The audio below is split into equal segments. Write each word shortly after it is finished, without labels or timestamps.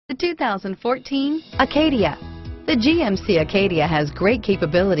The 2014 Acadia. The GMC Acadia has great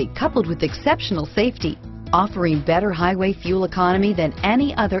capability coupled with exceptional safety, offering better highway fuel economy than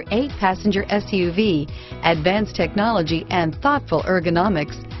any other 8-passenger SUV, advanced technology, and thoughtful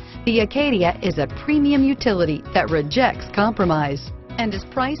ergonomics. The Acadia is a premium utility that rejects compromise and is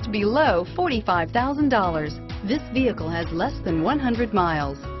priced below $45,000. This vehicle has less than 100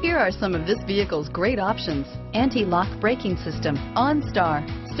 miles. Here are some of this vehicle's great options: anti-lock braking system, OnStar,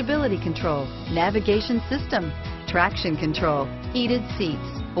 stability control, navigation system, traction control, heated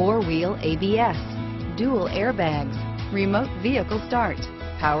seats, 4-wheel ABS, dual airbags, remote vehicle start,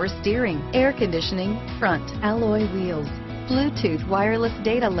 power steering, air conditioning, front alloy wheels, Bluetooth wireless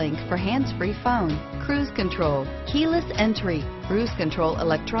data link for hands-free phone, cruise control, keyless entry, cruise control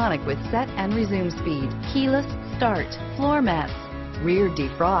electronic with set and resume speed, keyless start, floor mats, rear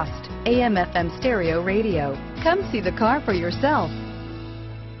defrost, AM/FM stereo radio. Come see the car for yourself.